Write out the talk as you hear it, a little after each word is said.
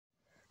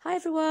Hi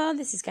everyone,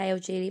 this is Gail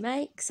Julie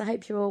Makes. I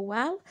hope you're all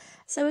well.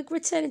 So we're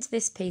returning to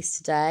this piece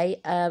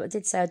today. I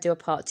did say I'd do a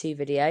part 2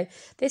 video.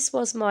 This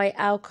was my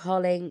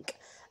alcohol ink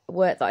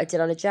work that I did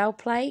on a gel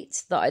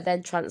plate that I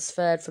then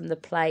transferred from the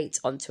plate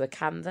onto a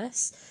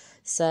canvas.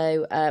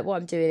 So what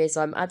I'm doing is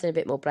I'm adding a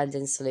bit more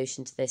blending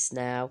solution to this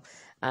now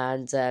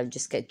and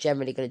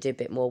generally going to do a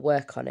bit more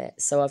work on it.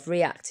 So I've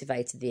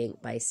reactivated the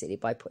ink basically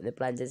by putting the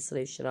blending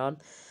solution on.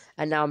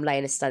 And now I'm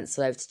laying a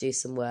stencil over to do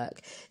some work.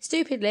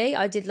 Stupidly,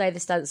 I did lay the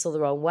stencil the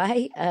wrong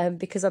way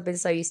because I've been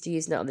so used to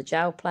using it on the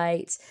gel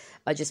plate.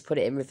 I just put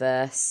it in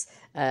reverse.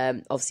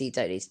 Obviously, you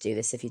don't need to do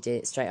this if you do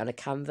it straight on a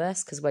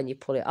canvas because when you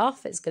pull it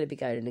off, it's going to be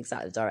going in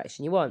exactly the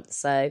direction you want.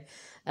 So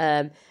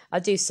I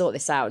do sort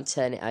this out and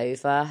turn it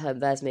over.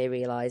 There's me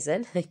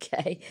realising.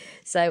 Okay,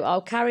 so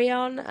I'll carry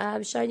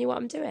on showing you what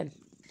I'm doing.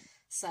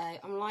 So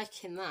I'm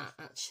liking that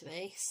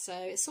actually. So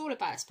it's all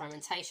about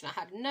experimentation. I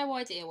had no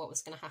idea what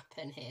was going to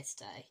happen here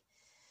today.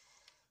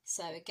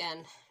 So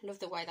again, love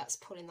the way that's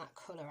pulling that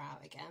colour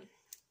out again.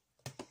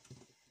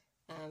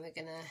 And we're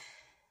going to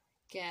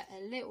get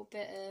a little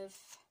bit of,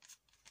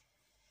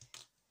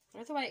 I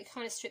love the way it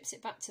kind of strips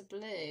it back to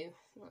blue.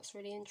 That's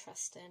really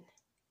interesting.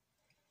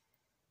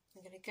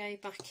 I'm going to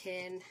go back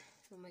in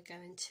and we're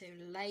going to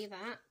lay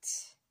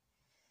that.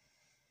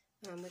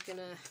 And we're going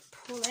to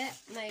pull it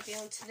maybe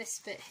onto this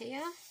bit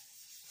here,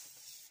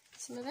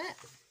 some of it.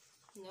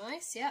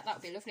 Nice, yeah, that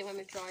would be lovely when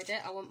we've dried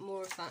it. I want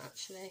more of that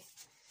actually.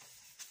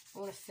 I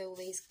want to fill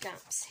these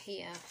gaps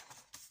here.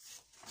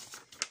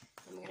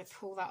 And we're going to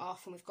pull that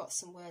off and we've got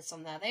some words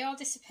on there. They are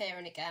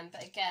disappearing again,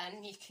 but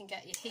again, you can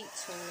get your heat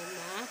tool in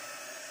there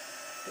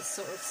to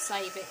sort of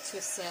save it to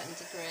a certain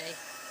degree.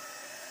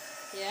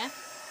 Yeah?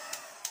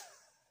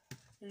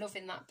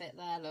 Loving that bit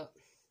there, look.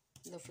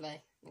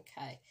 Lovely,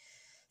 okay.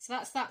 So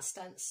that's that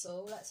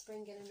stencil. Let's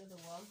bring in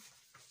another one.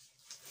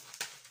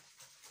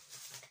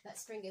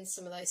 Let's bring in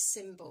some of those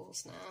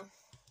symbols now.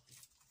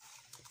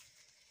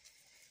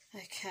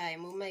 Okay,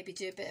 and we'll maybe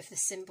do a bit of the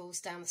symbols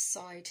down the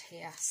side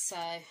here. So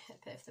a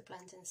bit of the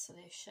blending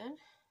solution.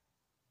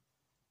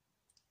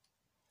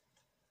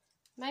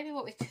 Maybe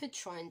what we could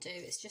try and do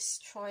is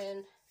just try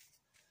and,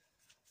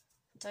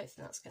 I don't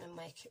think that's going to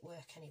make it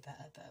work any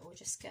better, but we'll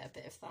just get a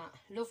bit of that.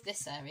 Love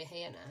this area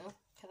here now.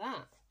 Look at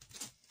that.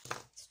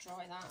 Let's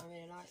dry that, I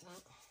really like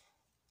that.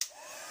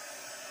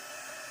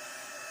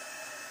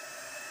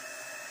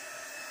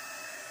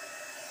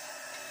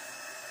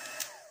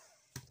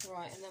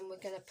 Right, and then we're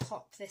going to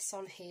pop this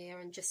on here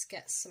and just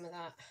get some of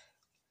that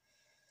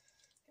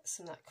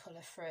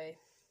colour through.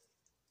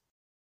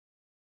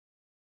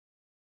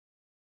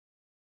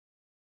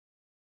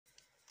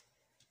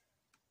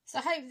 So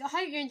I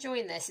hope you're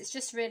enjoying this. It's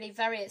just really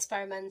very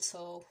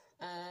experimental.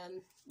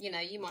 You know,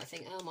 you might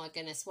think, oh my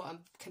goodness, what a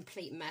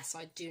complete mess.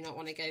 I do not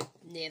want to go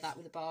near that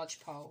with a barge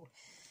pole.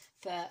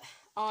 But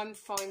I'm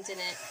finding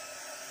it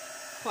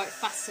quite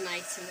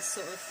fascinating, the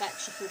sort of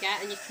effects you can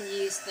get. And you can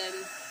use them,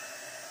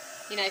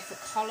 you know, for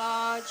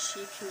collage.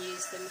 You can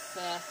use them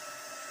for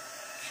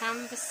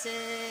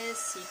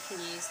canvases. You can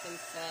use them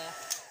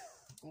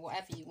for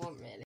whatever you want,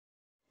 really.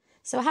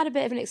 So I had a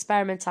bit of an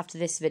experiment after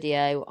this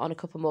video on a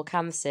couple more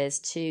canvases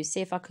to see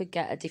if I could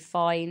get a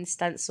defined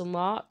stencil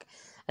mark.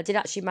 I did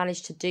actually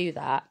manage to do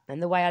that,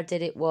 and the way I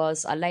did it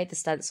was I laid the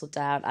stencil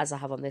down as I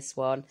have on this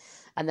one,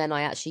 and then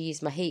I actually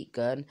used my heat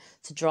gun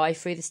to dry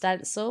through the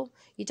stencil.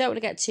 You don't want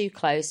to get too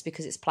close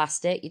because it's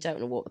plastic. You don't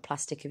want to warp the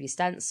plastic of your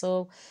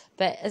stencil,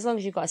 but as long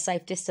as you've got a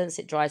safe distance,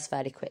 it dries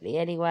fairly quickly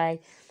anyway,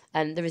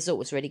 and the result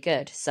was really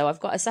good. So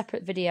I've got a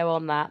separate video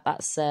on that.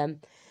 That's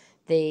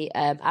the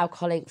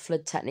alcohol ink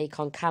flood technique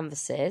on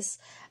canvases,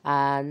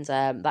 and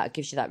that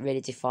gives you that really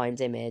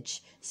defined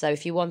image. So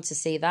if you want to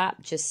see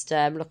that, just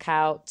look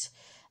out.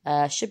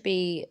 Should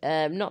be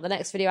not the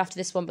next video after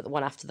this one, but the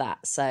one after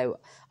that. So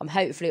I'm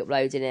hopefully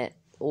uploading it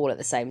all at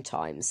the same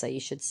time, so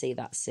you should see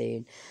that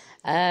soon.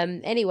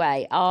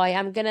 Anyway, I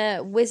am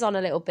gonna whiz on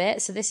a little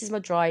bit. So this is my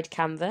dried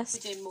canvas.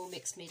 We're doing more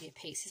mixed media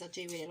pieces. I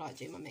do really like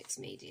doing my mixed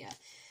media,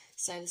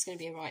 so there's going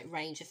to be a right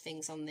range of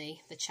things on the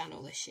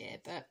channel this year,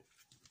 but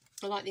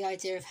I like the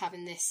idea of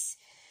having this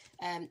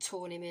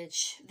torn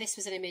image. This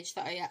was an image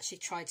that I actually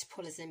tried to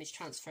pull as an image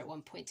transfer at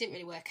one point. Didn't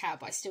really work out,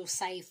 but I still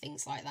save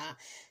things like that.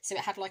 So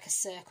it had like a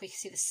circle. You can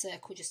see the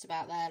circle just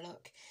about there,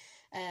 look.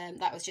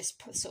 That was just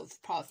sort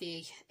of part of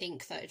the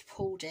ink that had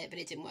pulled it, but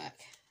it didn't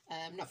work.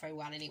 Not very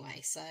well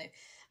anyway. So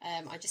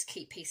I just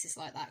keep pieces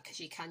like that because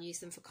you can use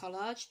them for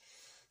collage.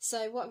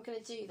 So what I'm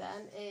going to do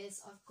then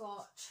is I've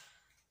got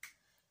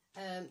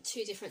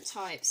two different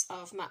types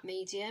of matte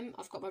medium.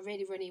 I've got my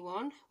really runny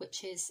one,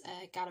 which is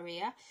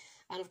Galeria,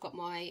 and I've got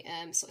my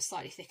sort of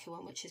slightly thicker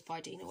one, which is by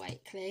Dina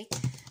Wakley.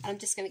 And I'm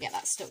just going to get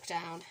that stuck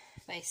down,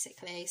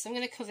 basically. So I'm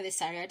going to cover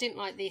this area. I didn't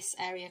like this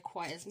area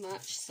quite as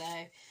much, so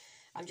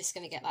I'm just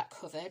going to get that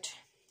covered.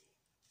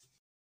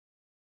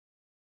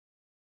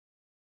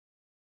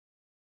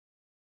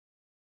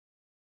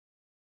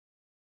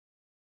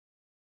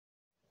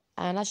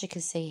 And as you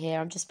can see here,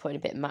 I'm just putting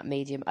a bit of matte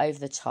medium over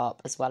the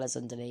top as well as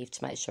underneath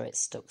to make sure it's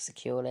stuck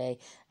securely,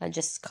 and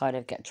just kind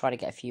of trying to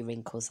get a few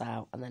wrinkles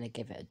out, and then I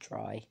give it a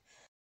dry.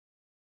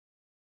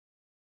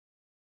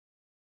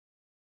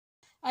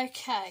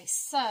 Okay,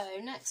 so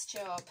next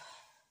job.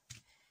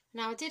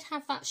 Now I did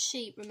have that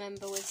sheet,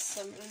 remember, with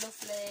some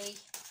lovely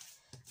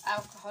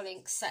alcohol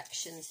ink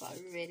sections that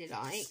I really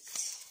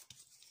liked.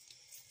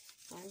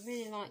 I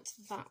really liked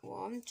that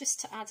one, just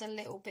to add a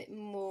little bit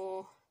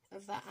more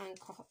of that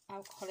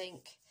alcohol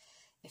ink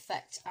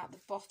effect at the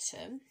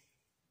bottom.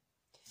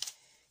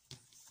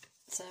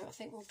 So I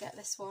think we'll get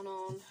this one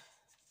on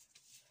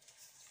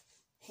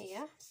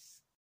here.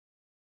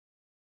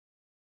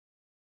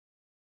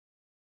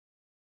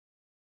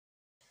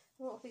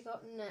 What have we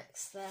got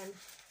next then?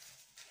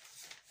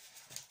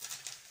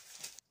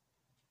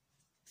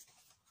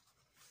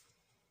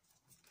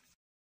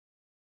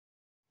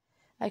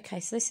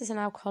 Okay, so this is an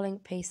alcohol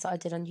ink piece that I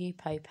did on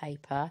Yupo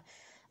paper,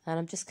 and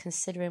I'm just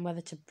considering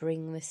whether to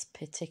bring this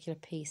particular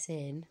piece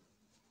in.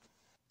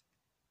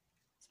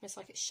 It's almost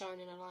like it's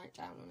shining a light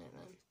down on it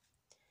then.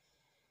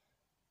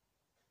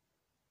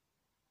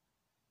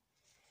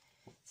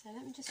 So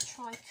let me just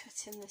try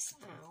cutting this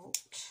out.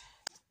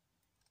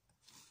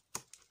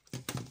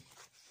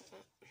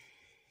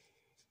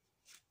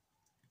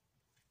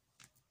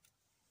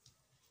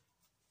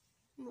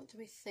 What do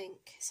we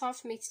think? It's hard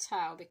for me to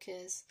tell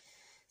because,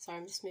 sorry,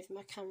 I'm just moving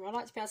my camera. I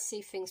like to be able to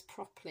see things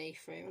properly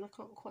through, and I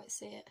can't quite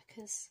see it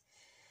because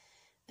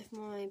of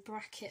my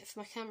bracket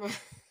for my camera.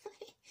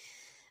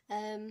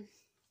 I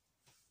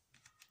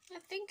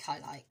think I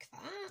like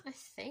that, I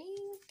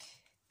think.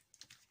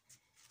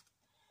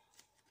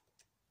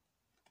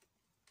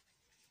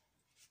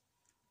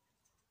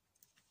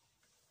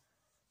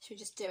 Should we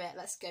just do it?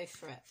 Let's go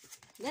for it.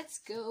 Let's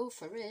go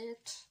for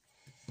it.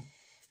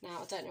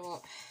 Now, I don't know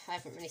what, I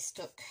haven't really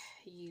stuck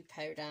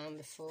Yupo down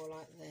before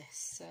like this,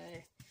 so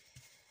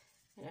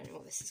I don't know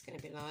what this is going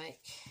to be like.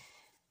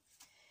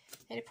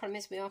 The only problem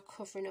is we are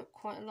covering up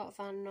quite a lot of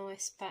our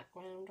nice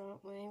background,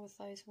 aren't we, with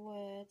those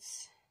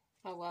words.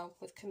 Oh well,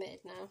 we've committed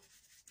now.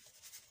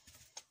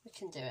 We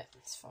can do it,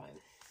 it's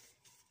fine.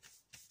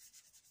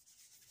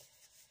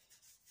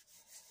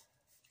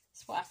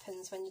 It's what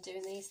happens when you're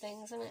doing these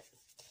things, isn't it?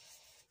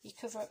 You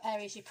cover up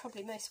areas you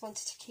probably most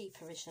wanted to keep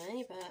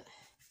originally, but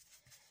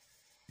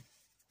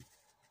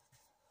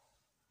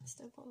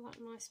still got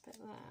that nice bit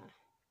there.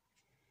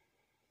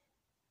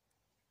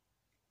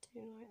 Do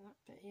like that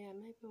bit, yeah,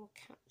 maybe we'll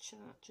capture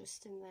that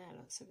just in there,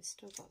 look, so we've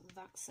still got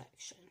that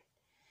section.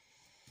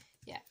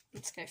 Yeah,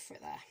 let's go for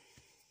it there.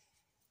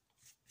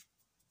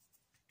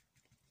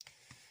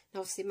 Now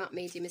obviously matte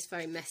medium is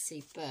very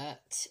messy,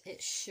 but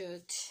it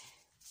should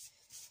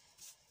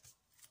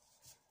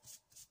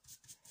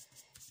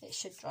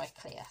dry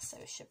clear, so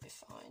it should be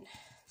fine.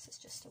 So it's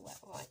just a wet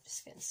wipe,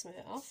 just getting some of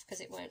it off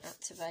because it won't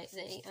activate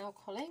the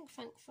alcohol ink,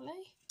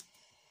 thankfully.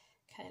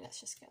 Okay, let's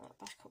just get that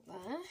back up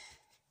there.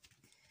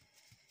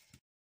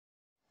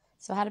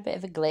 So I had a bit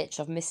of a glitch,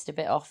 I've missed a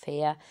bit off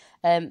here.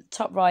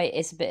 Top right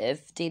is a bit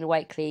of Dina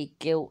Wakley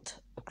Gilt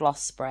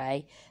gloss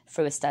spray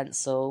through a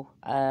stencil.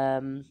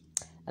 And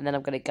then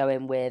I'm going to go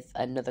in with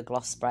another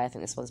gloss spray, I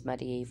think this one's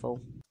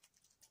Medieval.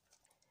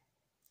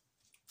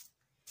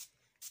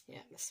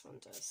 Yeah, this one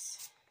does.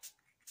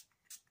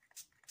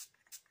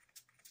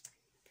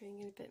 Bring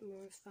in a bit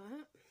more of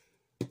that.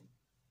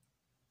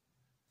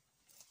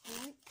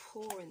 I like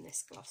pouring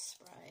this gloss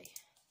spray.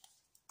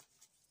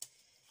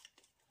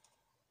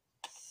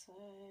 So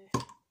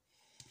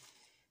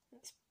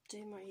let's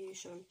do my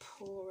usual and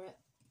pour it.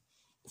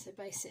 So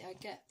basically I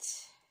get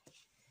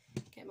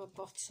my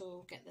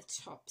bottle, get the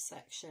top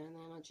section, and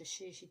then I just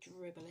usually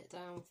dribble it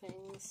down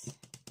things.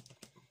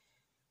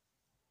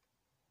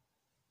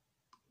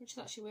 Which is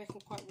actually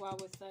working quite well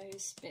with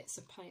those bits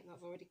of paint that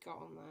I've already got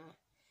on there.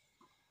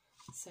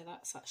 So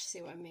that's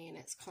actually what I mean,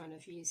 it's kind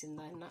of using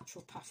the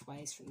natural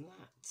pathways from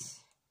that.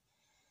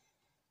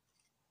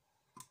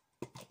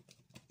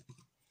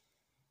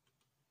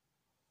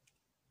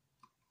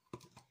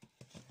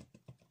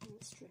 And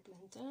it's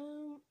dribbling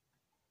down.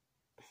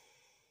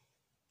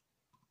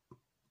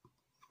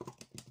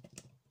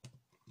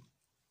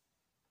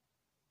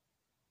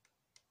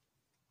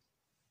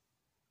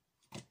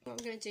 What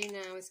I'm going to do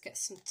now is get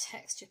some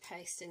texture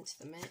paste into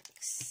the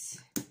mix.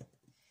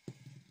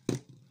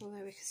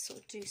 Although we could sort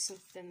of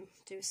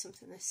do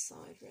something this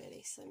side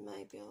really, so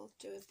maybe I'll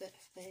do a bit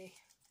of the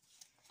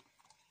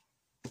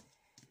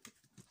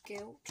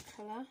Gilt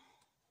colour.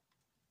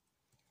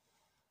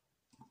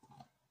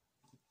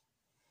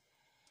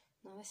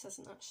 Now this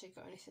hasn't actually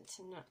got anything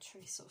to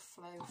naturally sort of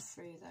flow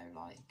through though,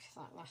 like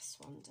that last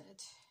one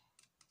did.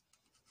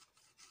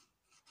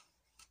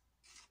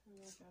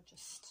 Maybe I'll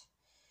just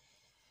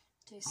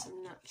do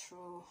some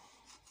natural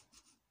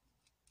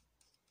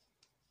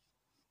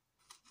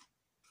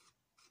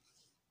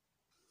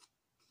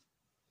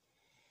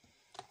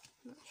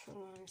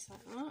lines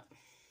like that.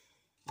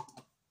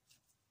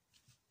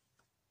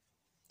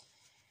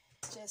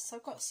 So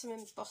I've got some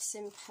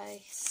embossing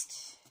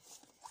paste,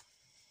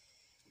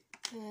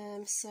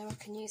 so I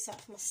can use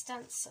that for my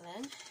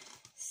stenciling.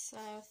 So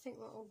I think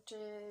what I'll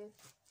do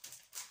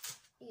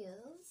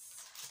is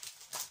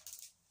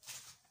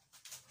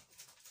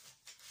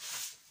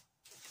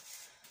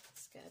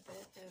let's get a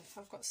bit of,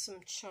 I've got some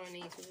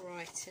Chinese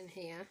white in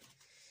here,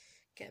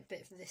 get a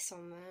bit of this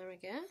on there, I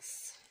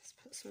guess. Let's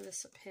put some of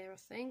this up here, I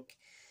think.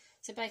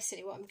 So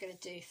basically what I'm going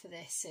to do for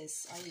this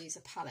is I use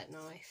a palette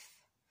knife,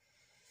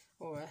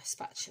 or a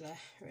spatula,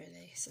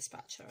 really. It's a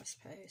spatula, I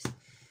suppose.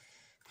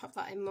 Pop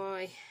that in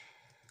my,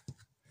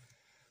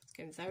 it's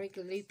getting very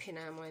gloopy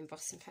now, my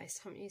embossing paste.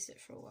 I haven't used it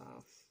for a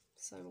while.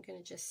 So I'm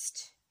going to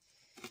just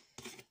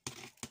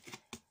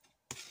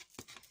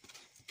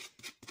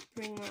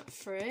bring that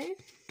through.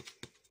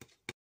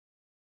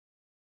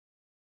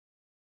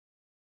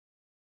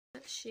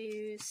 Let's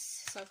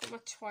use, so I've got my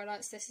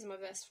Twilights. This is my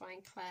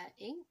Versafine Clair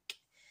ink.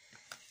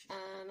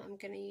 And I'm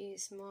going to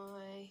use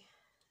my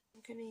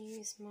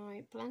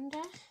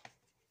blender.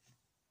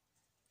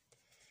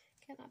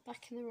 Get that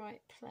back in the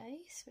right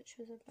place, which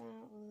was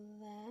about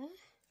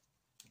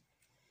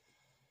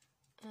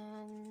there.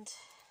 And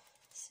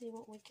see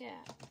what we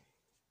get.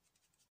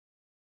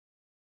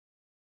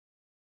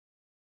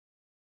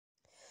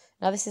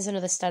 Now this is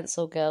another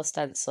STENCILGIRL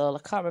stencil. I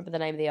can't remember the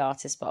name of the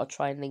artist, but I'll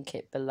try and link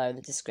it below in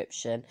the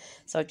description.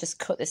 So I've just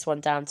cut this one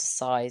down to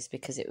size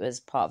because it was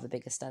part of the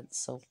bigger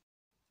stencil.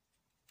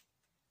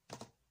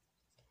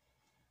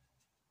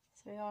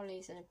 So we are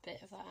losing a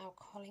bit of that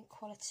alcoholic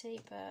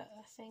quality, but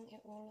I think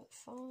it will look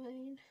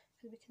fine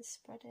because we can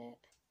spread it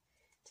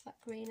to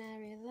that green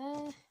area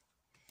there.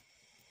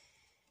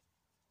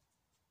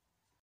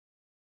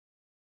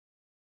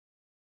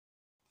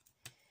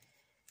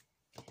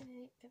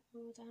 Okay, a bit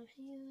more down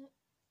here.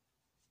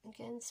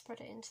 Again, spread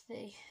it into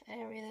the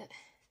area that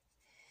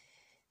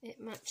it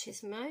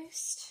matches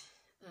most,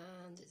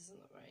 and it doesn't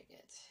look very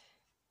good.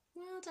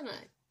 Well, I don't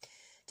know.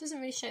 Doesn't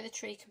really show the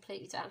tree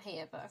completely down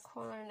here, but I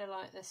kind of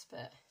like this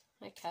bit.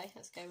 Okay,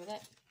 let's go with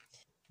it.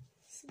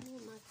 Some more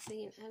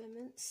magazine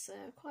elements. So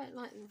I quite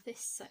like this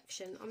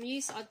section. I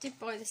did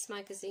buy this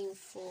magazine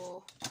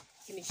for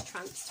image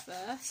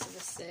transfer. So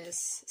this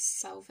is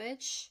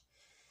Salvage,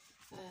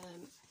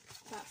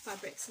 about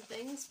fabrics and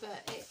things,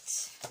 but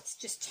it's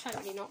just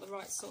totally not the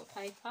right sort of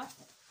paper.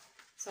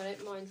 So I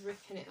don't mind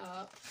ripping it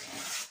up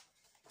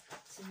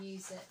to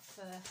use it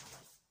for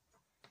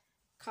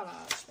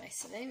collage,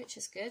 basically, which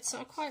is good. So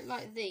I quite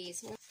like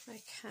these.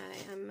 Okay,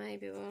 and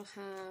maybe we'll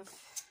have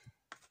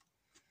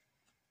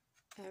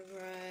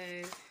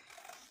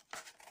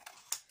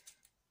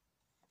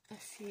a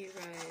few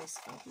rows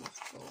of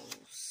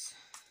mothballs.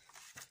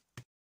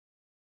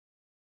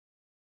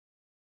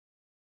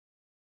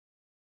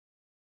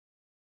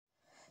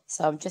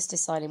 So I'm just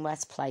deciding where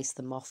to place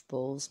the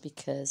mothballs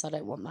because I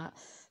don't want that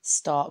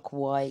stark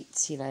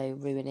white, you know,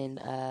 ruining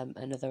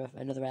another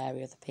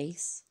area of the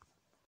piece.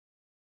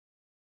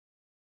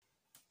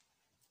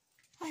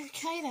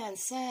 Okay then,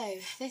 so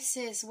this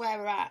is where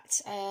we're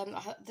at.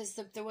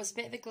 There was a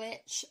bit of a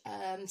glitch,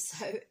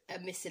 so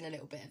I'm missing a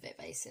little bit of it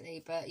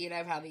basically, but you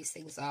know how these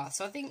things are.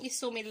 So I think you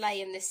saw me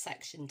laying this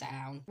section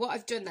down. What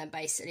I've done then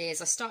basically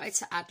is I started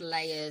to add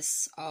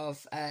layers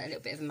of a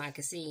little bit of a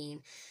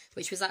magazine,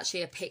 which was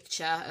actually a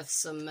picture of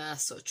some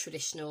sort of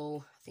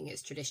traditional, I think it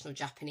was traditional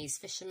Japanese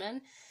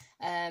fishermen.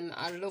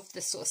 I loved the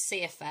sort of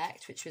sea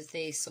effect, which was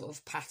these sort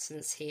of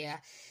patterns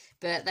here,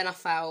 but then I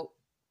felt,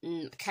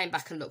 came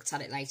back and looked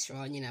at it later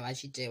on, you know,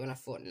 as you do, and I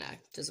thought, no,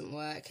 it doesn't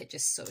work. It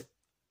just sort of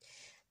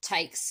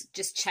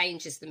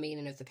changes the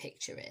meaning of the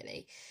picture,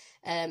 really.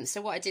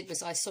 So what I did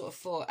was I sort of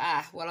thought,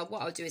 well,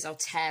 what I'll do is I'll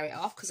tear it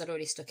off because I'd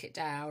already stuck it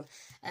down.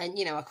 And,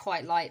 you know, I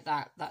quite like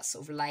that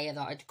sort of layer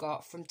that I'd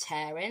got from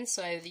tearing.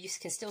 So you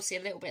can still see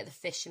a little bit of the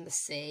fish in the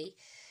sea.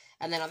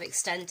 And then I've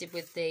extended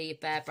with the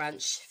Bare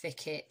Branch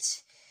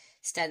Thicket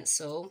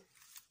stencil,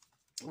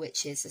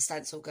 which is the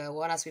STENCILGIRL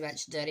one, as we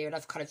mentioned earlier, and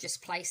I've kind of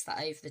just placed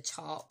that over the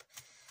top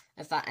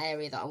of that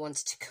area that I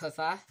wanted to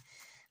cover.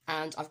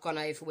 And I've gone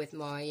over with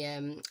my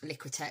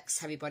Liquitex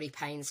Heavy Body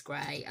Paynes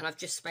Grey, and I've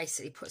just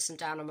basically put some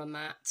down on my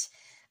mat,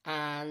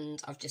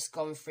 and I've just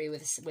gone through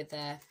with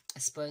a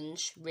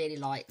sponge really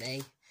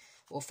lightly,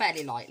 or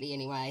fairly lightly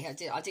anyway. I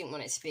didn't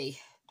want it to be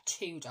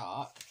too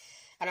dark,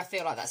 and I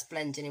feel like that's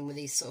blending in with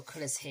these sort of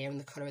colours here and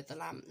the colour of the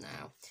lamp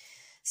now.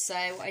 So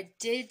I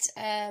did...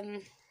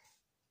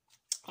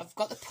 I've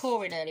got the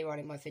pouring earlier on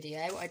in my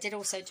video. I did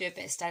also do a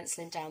bit of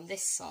stenciling down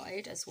this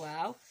side as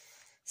well.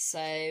 So,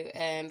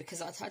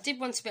 because I did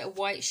want a bit of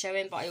white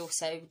showing, but I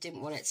also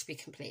didn't want it to be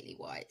completely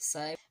white.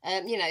 So,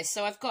 you know,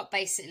 so I've got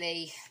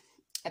basically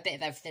a bit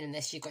of everything in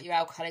this. You've got your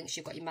alcohol inks,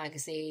 you've got your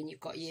magazine,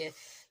 you've got your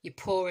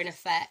pouring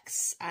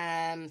effects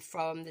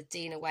from the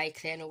Dina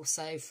Wakley and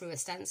also through a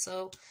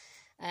stencil.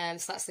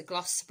 So that's the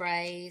gloss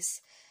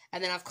sprays.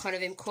 And then I've kind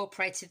of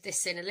incorporated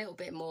this in a little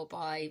bit more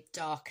by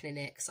darkening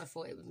it because I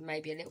thought it was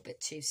maybe a little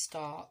bit too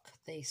stark.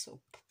 The sort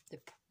of the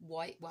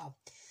white, well,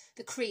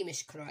 the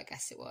creamish colour, I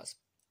guess it was.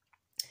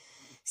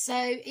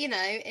 So, you know,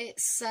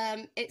 it's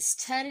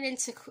turning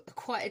into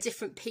quite a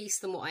different piece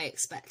than what I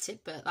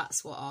expected, but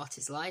that's what art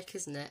is like,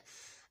 isn't it?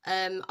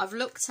 I've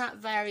looked at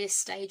various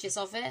stages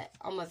of it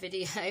on my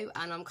video,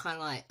 and I'm kind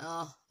of like,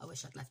 oh, I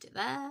wish I'd left it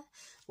there.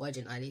 Why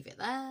didn't I leave it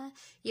there?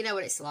 You know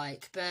what it's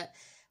like, but...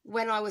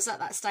 when I was at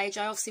that stage,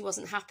 I obviously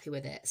wasn't happy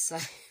with it. So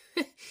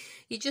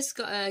you just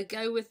got to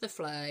go with the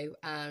flow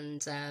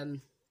and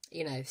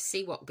you know,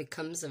 see what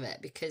becomes of it,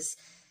 because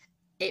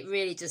it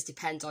really does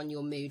depend on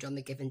your mood on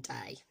the given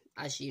day.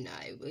 As you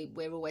know,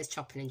 we're always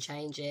chopping and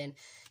changing,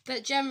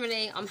 but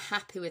generally I'm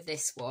happy with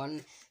this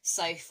one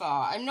so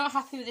far. I'm not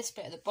happy with this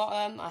bit at the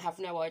bottom. I have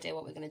no idea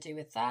what we're going to do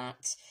with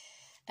that.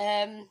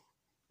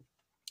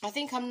 I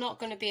think I'm not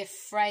going to be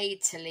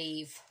afraid to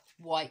leave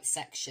white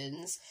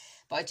sections,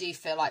 but I do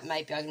feel like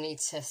maybe I need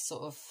to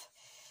sort of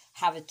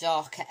have a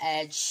darker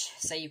edge,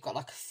 so you've got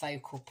like a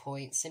focal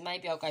point. So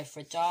maybe I'll go for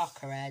a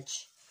darker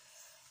edge,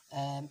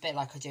 a bit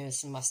like I do in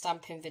some of my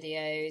stamping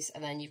videos,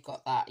 and then you've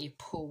got that, you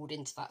pulled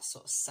into that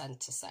sort of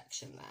centre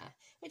section there,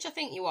 which I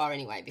think you are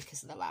anyway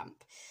because of the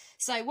lamp.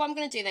 So what I'm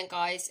going to do then,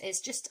 guys, is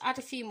just add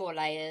a few more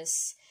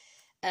layers.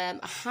 I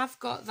have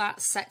got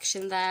that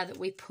section there that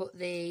we put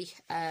the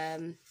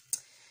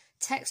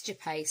texture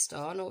paste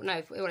on, or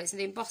no, well, it's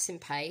the embossing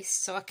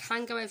paste, so I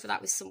can go over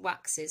that with some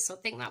waxes. So I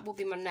think that will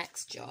be my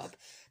next job,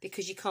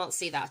 because you can't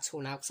see that at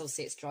all now because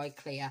obviously it's dried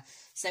clear.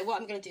 So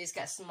what I'm going to do is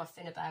get some of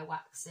my Finnabair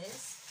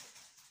waxes,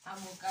 and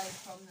we'll go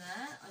from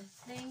there.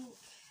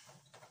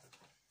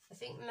 I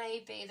think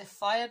maybe the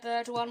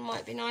Firebird one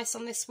might be nice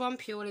on this one,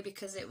 purely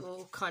because it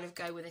will kind of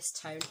go with this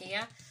tone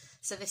here.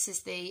 So this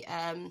is the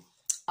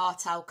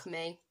Art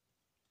Alchemy.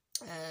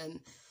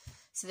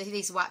 So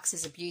these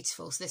waxes are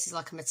beautiful. So this is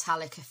like a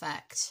metallic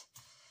effect,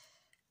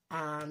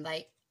 and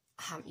I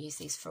haven't used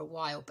these for a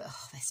while, but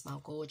oh, they smell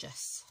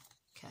gorgeous.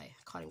 Okay,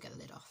 I can't even get the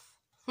lid off.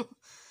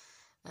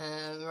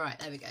 Right,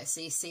 there we go.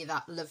 So you see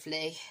that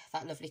lovely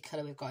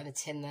colour we've got in the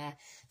tin there.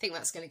 I think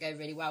that's going to go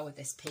really well with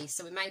this piece.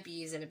 So we may be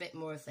using a bit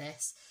more of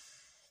this.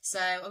 So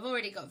I've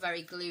already got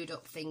very glued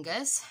up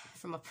fingers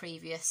from my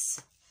previous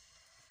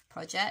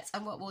project,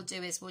 and what we'll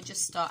do is we'll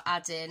just start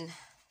adding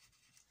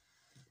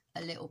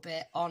a little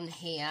bit on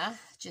here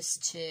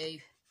just to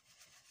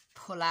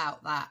pull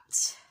out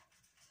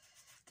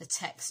the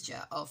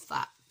texture of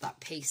that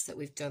piece that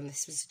we've done.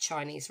 This was a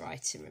Chinese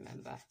writing,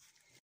 remember.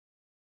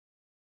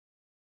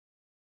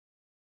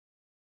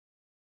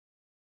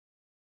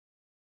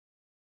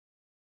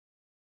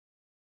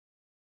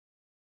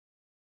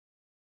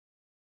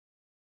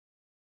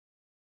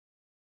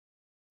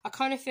 I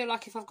kind of feel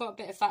like if I've got a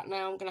bit of that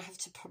now, I'm going to have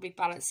to probably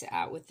balance it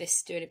out with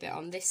this, doing a bit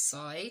on this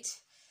side.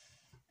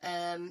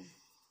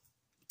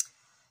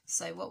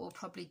 So what we'll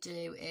probably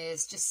do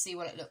is just see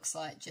what it looks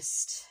like.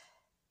 Just,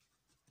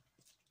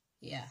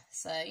 yeah,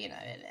 so, you know,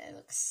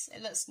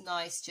 it looks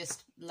nice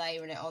just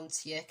layering it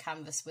onto your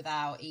canvas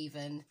without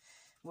even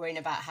worrying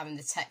about having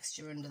the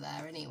texture under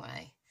there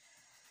anyway.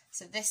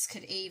 So this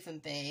could even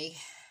be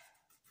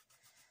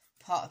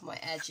part of my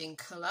edging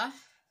colour,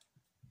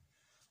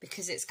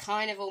 because it's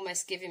kind of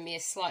almost giving me a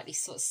slightly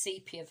sort of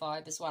sepia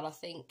vibe as well. I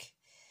think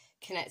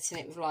connecting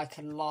it with like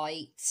a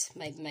light,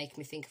 maybe making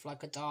me think of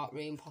like a dark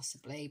room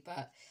possibly,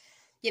 but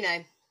you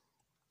know,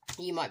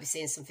 you might be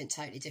seeing something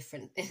totally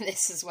different in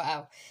this as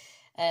well.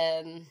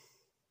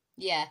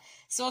 Yeah,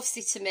 so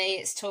obviously to me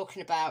it's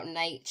talking about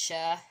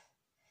nature,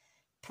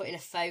 putting a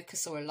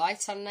focus or a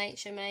light on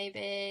nature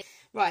maybe.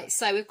 Right,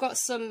 so we've got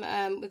some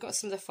of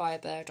the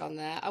Firebird on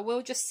there. I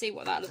will just see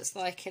what that looks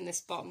like in this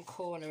bottom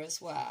corner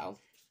as well.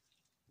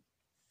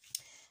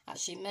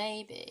 Actually,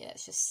 maybe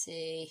let's just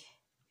see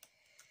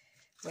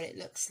what it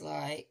looks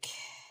like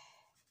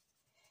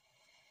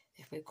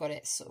if we've got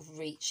it sort of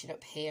reaching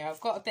up here.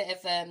 I've got a bit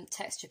of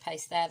texture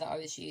paste there that I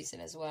was using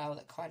as well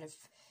that kind of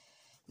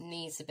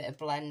needs a bit of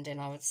blending,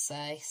 I would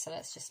say. So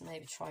let's just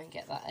maybe try and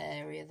get that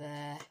area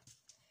there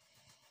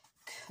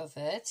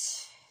covered.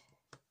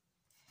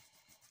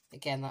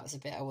 Again, that was a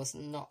bit I was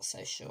not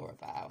so sure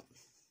about.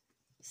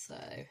 So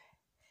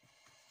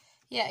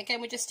yeah,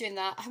 again, we're just doing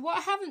that. What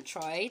I haven't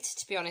tried,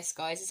 to be honest,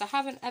 guys, is I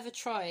haven't ever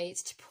tried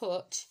to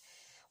put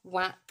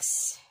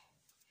wax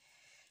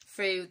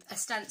through a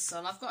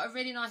stencil. I've got a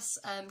really nice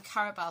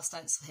Carabelle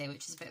stencil here,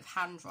 which is a bit of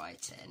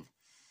handwriting.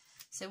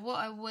 So what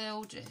I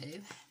will do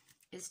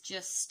is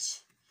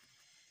just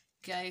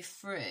go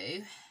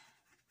through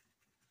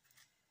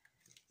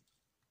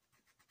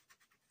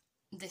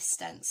this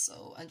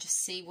stencil and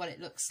just see what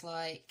it looks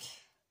like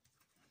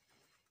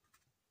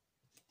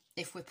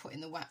if we're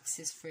putting the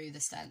waxes through the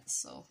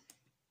stencil.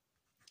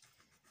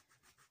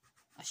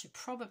 I should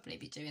probably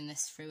be doing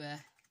this through a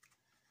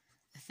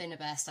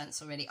Finnabair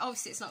stencil, really.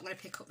 Obviously, it's not going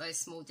to pick up those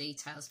small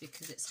details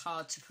because it's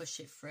hard to push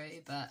it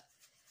through, but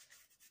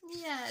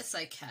yeah, it's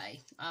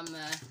okay. I'm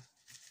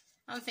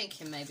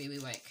thinking maybe we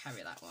won't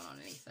carry that one on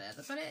any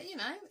further, but you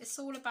know, it's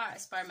all about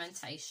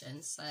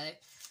experimentation. So,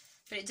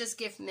 but it does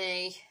give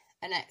me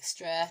an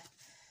extra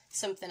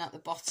something at the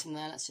bottom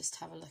there. Let's just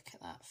have a look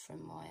at that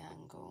from my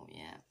angle.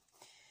 Yeah.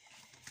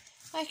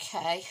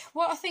 Okay,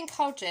 what I think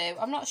I'll do,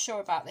 I'm not sure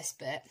about this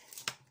bit.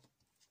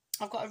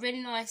 I've got a really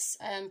nice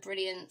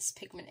Brilliance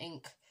Pigment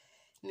Ink,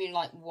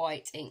 Moonlight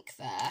White Ink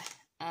there.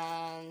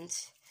 And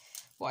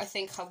what I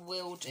think I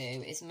will do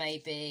is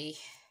maybe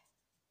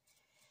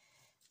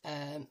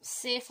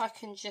see if I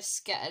can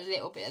just get a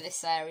little bit of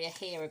this area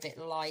here a bit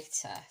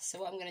lighter. So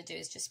what I'm going to do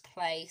is just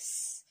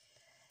place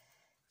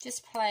a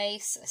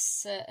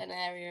certain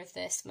area of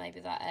this, maybe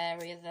that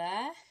area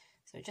there.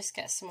 So just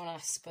get some on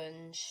our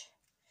sponge.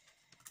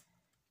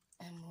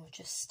 And we'll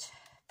just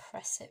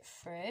press it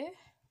through.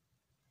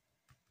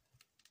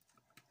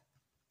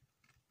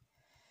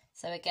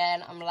 So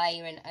again, I'm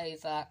layering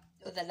over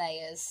other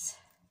layers,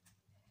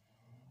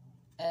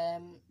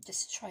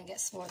 just to try and get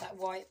some more of that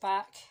white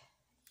back.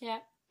 Yeah,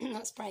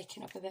 that's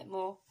breaking up a bit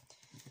more.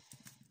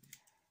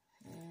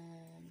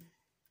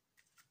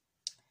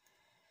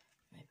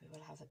 Maybe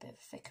we'll have a bit of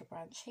a thicker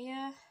branch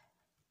here.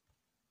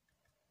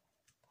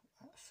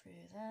 Put that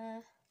through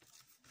there.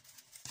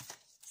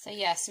 So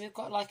yeah, so we've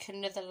got like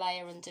another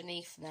layer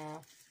underneath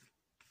now,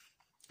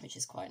 which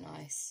is quite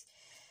nice.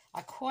 I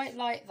quite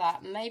like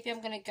that. Maybe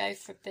I'm going to go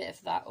for a bit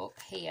of that up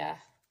here.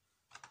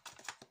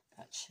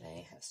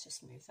 Actually, let's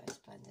just move those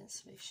blending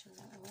solutions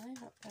out of the way.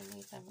 Not going to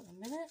need them at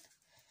the minute.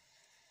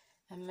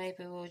 And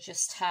maybe we'll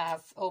just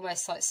have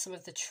almost like some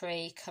of the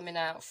tree coming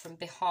out from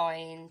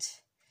behind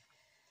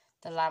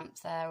the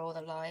lamp there, or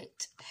the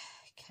light.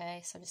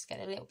 Okay, so I'm just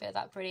getting a little bit of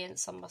that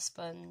brilliance on my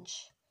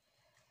sponge.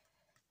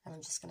 And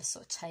I'm just going to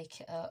sort of take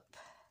it up.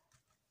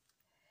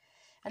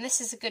 And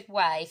this is a good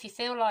way, if you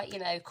feel like, you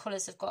know,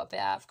 colours have got a bit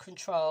out of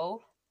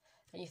control,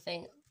 and you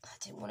think, I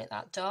didn't want it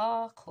that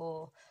dark,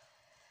 or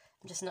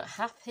I'm just not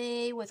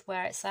happy with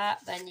where it's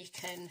at, then you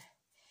can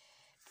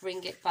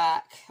bring it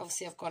back.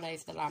 Obviously, I've gone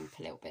over the lamp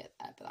a little bit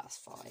there, but that's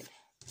fine.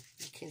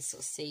 You can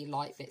sort of see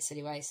light bits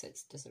anyway, so it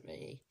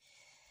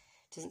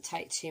doesn't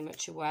take too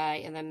much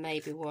away. And then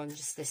maybe one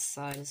just this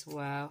side as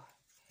well.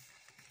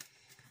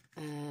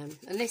 And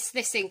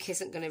this ink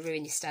isn't going to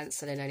ruin your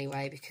stencil in any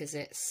way, because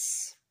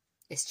it's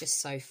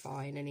just so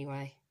fine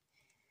anyway.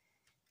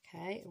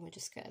 Okay, and we'll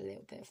just get a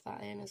little bit of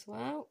that in as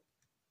well.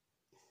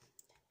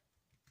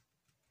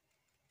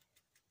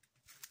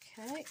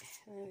 Okay,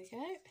 there we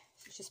go.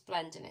 So it's just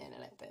blending it in a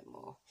little bit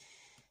more.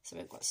 So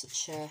we've got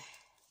such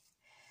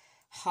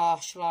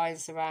harsh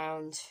lines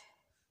around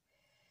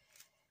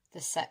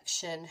the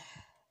section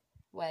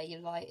where your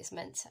light is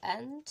meant to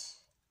end.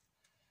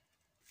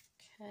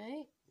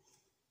 Okay.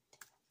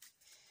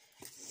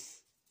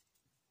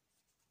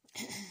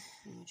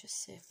 And we'll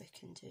just see if we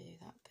can do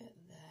that bit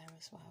there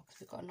as well,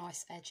 because we've got a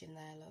nice edge in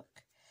there,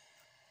 look.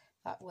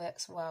 That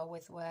works well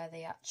with where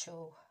the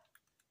actual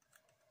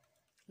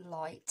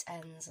light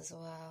ends as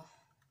well.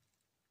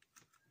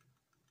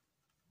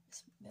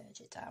 Just merge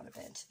it down a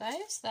bit into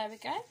those. There we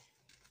go.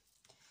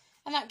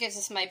 And that gives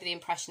us maybe the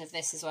impression of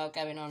this as well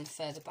going on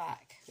further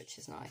back, which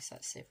is nice.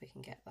 Let's see if we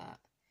can get that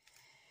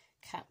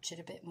captured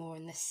a bit more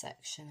in this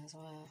section as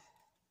well.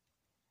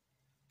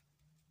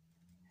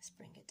 Let's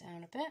bring it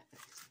down a bit.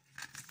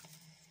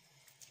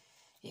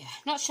 Yeah,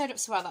 not showed up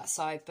so well that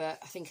side, but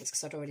I think it's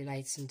because I'd already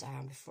laid some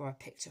down before I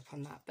picked up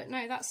on that. But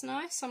no, that's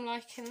nice. I'm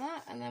liking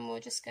that. And then we'll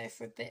just go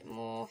for a bit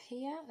more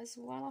here as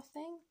well, I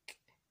think.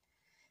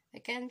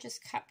 Again,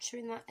 just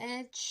capturing that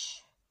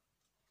edge.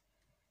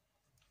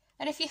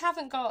 And if you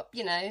haven't got,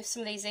 you know,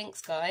 some of these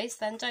inks, guys,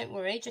 then don't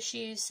worry. Just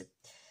use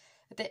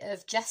a bit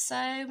of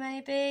gesso,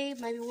 maybe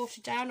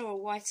watered down, or a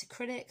white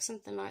acrylic,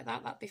 something like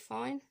that. That'd be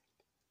fine.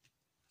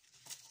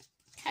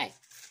 Okay,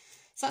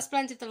 so that's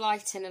blended the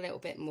light in a little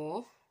bit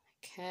more.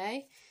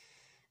 Okay,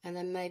 and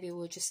then maybe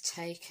we'll just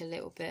take a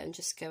little bit and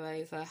just go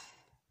over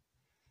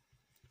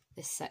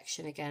this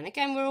section again.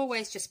 Again, we're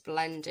always just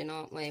blending,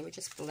 aren't we? We're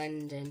just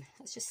blending.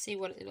 Let's just see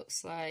what it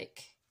looks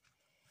like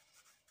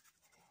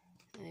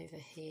over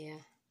here.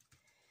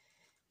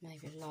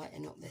 Maybe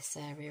lighten up this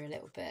area a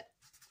little bit.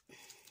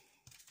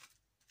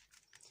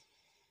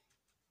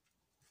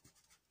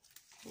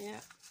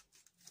 Yeah,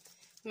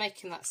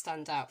 making that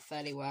stand out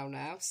fairly well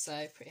now,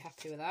 so pretty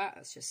happy with that.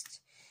 Let's just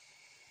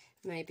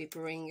maybe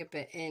bring a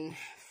bit in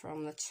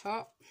from the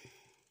top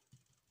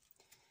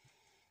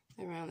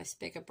around this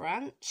bigger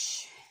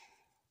branch.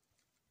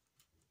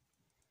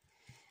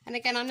 And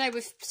again, I know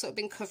we've sort of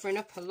been covering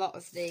up a lot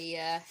of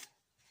the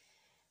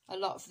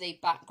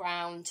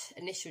background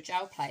initial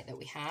gel plate that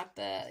we had,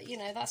 but you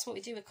know, that's what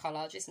we do with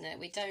collage, isn't it?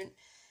 We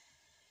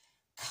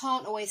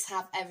can't always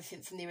have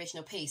everything from the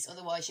original piece,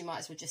 otherwise you might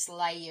as well just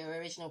lay your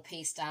original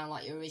piece down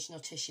like your original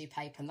tissue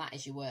paper, and that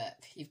is your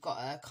work. You've got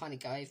to kind of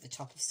go over the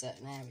top of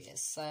certain areas,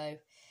 so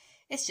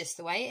it's just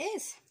the way it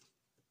is.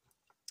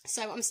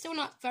 So I'm still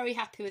not very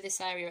happy with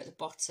this area at the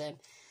bottom,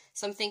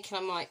 so I'm thinking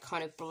I might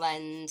kind of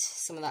blend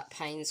some of that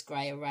Paynes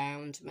grey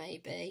around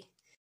maybe.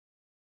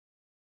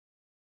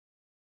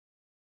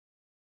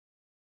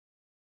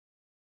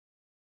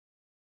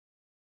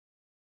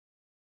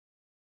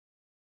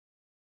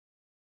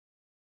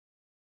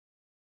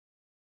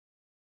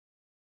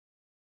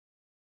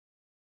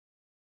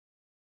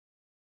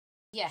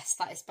 Yes,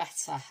 that is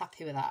better.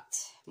 Happy with that.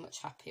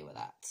 Much happier with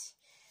that.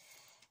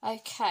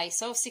 Okay,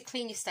 so obviously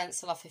clean your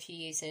stencil off if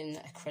you're using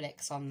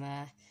acrylics on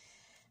there.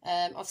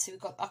 Obviously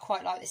I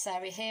quite like this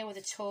area here with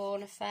a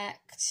torn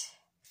effect.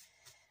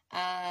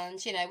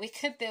 And, you know, we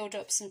could build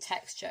up some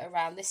texture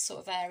around this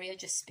sort of area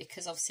just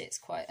because obviously it's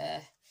quite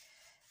a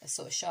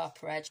sort of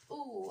sharper edge.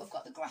 Oh, I've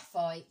got the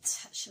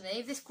graphite,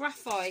 actually. This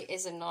graphite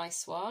is a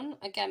nice one.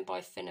 Again, by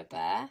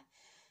Finnabair.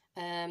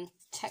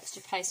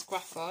 Texture paste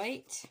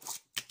graphite.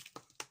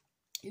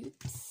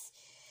 Oops.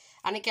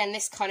 And again,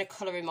 this kind of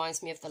colour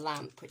reminds me of the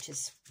lamp, which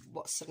is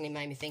what suddenly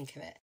made me think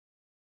of it.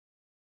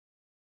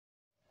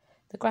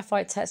 The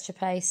graphite texture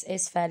paste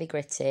is fairly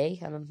gritty,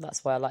 and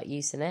that's why I like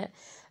using it.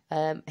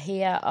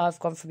 Here I've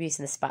gone from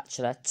using the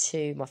spatula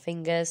to my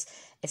fingers.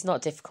 It's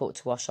not difficult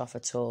to wash off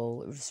at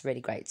all. It was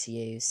really great to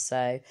use,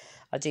 so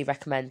I do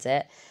recommend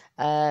it.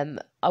 I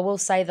will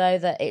say though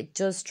that it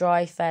does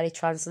dry fairly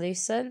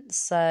translucent,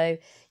 so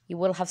you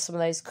will have some of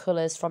those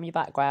colours from your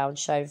background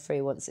showing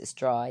through once it's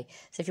dry.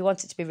 So if you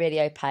want it to be really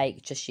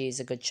opaque, just use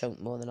a good chunk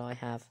more than I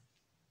have.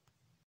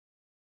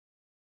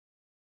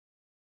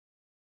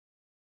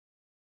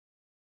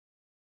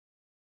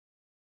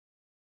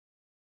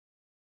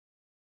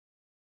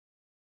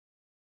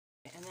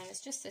 And then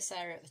it's just this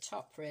area at the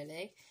top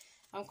really.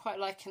 I'm quite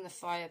liking the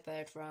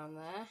Firebird round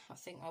there. I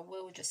think I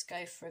will just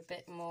go for a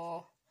bit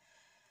more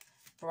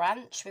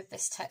branch with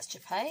this texture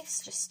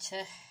paste just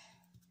to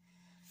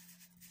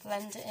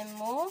blend it in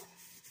more.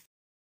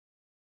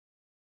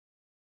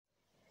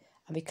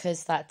 And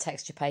because that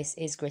texture paste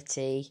is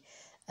gritty,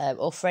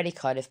 or for any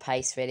kind of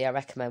paste really, I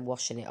recommend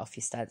washing it off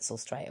your stencil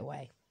straight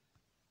away.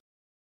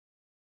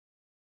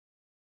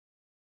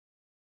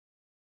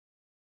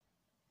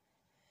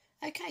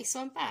 Okay, so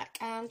I'm back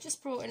and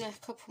just brought in a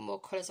couple more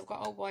colours. I've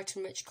got old white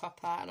and rich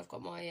copper, and I've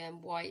got my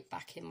white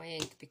back in my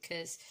ink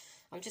because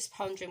I'm just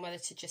pondering whether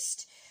to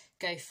just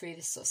go through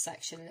this sort of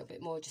section a little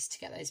bit more just to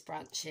get those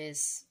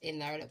branches in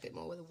there a little bit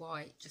more with the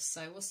white. Just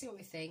so we'll see what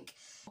we think.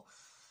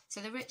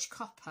 So the rich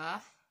copper,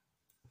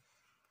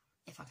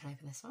 if I can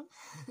open this one,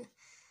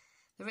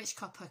 the rich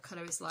copper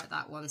colour is like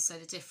that one. So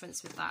the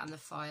difference with that and the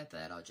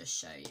Firebird, I'll just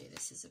show you.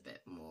 This is a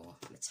bit more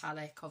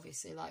metallic,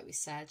 obviously, like we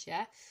said,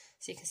 yeah.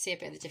 So you can see a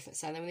bit of the difference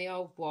there. And then with the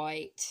old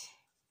white,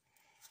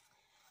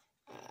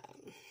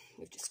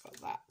 we've just got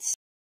that.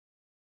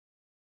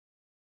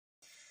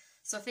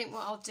 So I think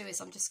what I'll do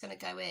is I'm just going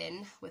to go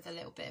in with a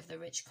little bit of the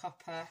rich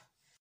copper.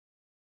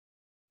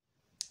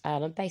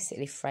 And I'm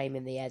basically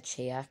framing the edge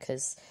here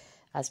because,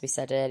 as we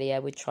said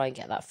earlier, we try and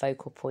get that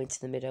focal point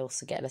in the middle.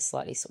 So getting a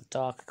slightly sort of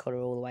darker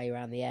colour all the way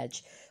around the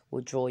edge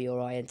will draw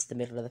your eye into the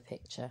middle of the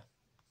picture.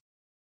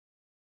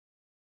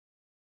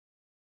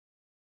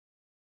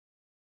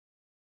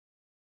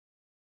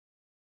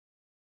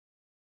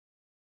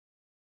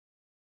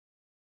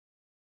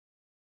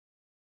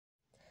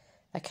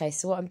 Okay,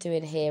 so what I'm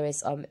doing here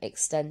is I'm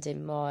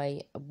extending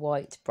my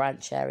white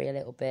branch area a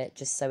little bit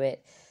just so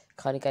it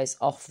kind of goes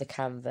off the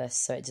canvas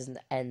so it doesn't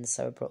end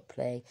so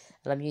abruptly.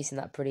 And I'm using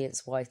that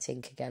Brilliance White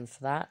Ink again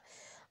for that.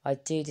 I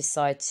do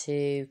decide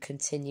to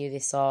continue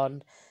this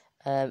on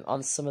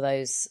some of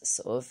those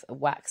sort of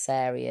wax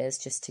areas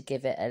just to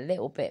give it a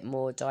little bit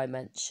more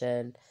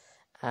dimension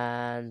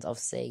and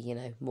obviously, you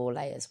know, more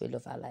layers. We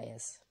love our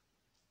layers.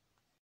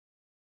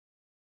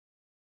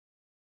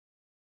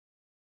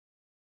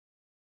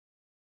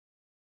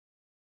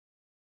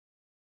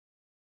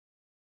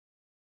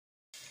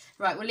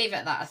 Right, we'll leave it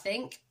at that, I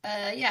think.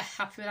 Yeah,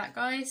 happy with that,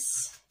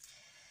 guys.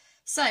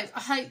 So, I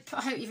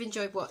hope you've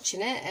enjoyed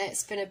watching it.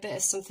 It's been a bit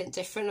of something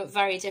different,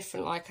 very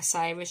different, like I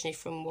say, originally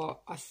from what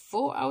I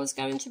thought I was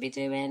going to be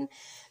doing.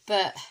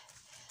 But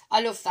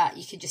I love that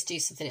you can just do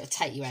something that'll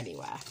take you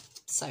anywhere.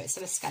 So, it's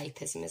an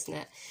escapism, isn't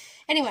it?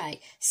 Anyway,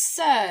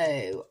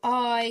 so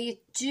I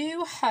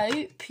do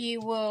hope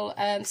you will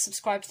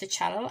subscribe to the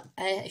channel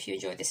if you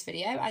enjoyed this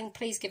video. And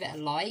please give it a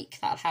like.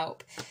 That'll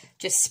help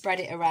just spread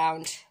it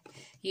around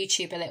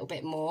YouTube a little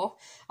bit more.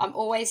 I'm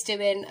always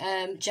doing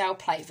gel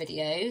plate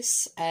videos.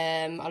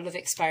 I love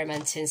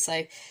experimenting,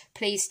 so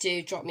please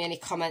do drop me any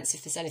comments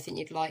if there's anything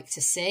you'd like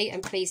to see,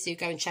 and please do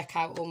go and check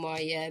out all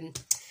my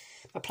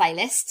my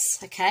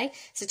playlists. Okay,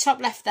 so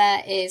top left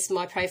there is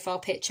my profile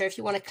picture. If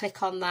you want to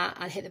click on that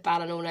and hit the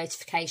bell on all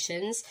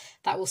notifications,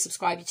 that will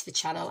subscribe you to the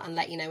channel and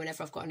let you know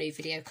whenever I've got a new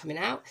video coming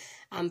out.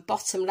 And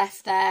bottom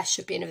left there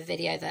should be another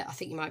video that I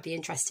think you might be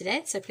interested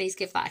in, so please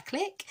give that a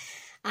click.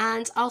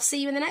 And I'll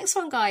see you in the next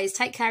one, guys.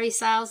 Take care of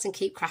yourselves and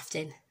keep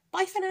crafting.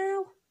 Bye for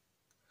now.